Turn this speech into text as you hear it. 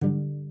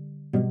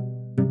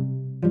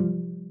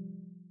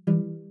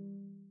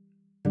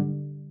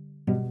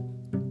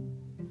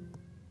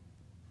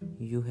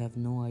You have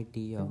no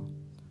idea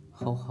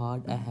how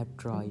hard I have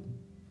tried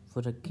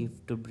for a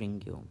gift to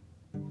bring you.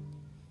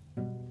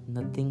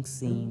 Nothing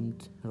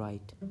seemed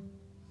right.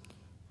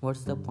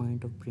 What's the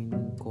point of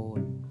bringing coal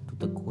to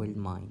the coal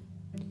mine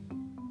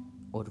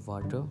or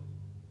water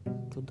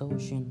to the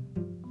ocean?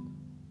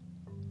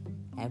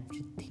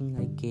 Everything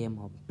I came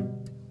up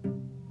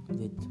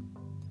with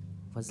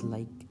was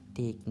like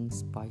taking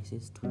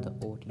spices to the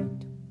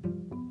Orient.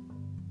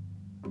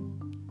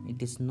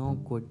 It is no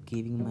good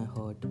giving my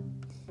heart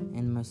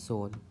and my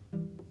soul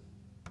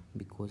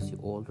because you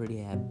already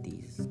have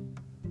these.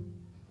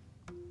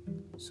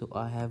 So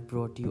I have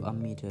brought you a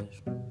mirror.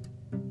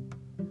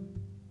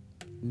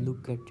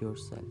 Look at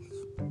yourself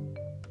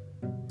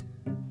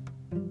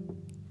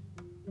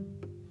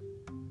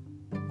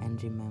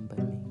and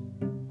remember,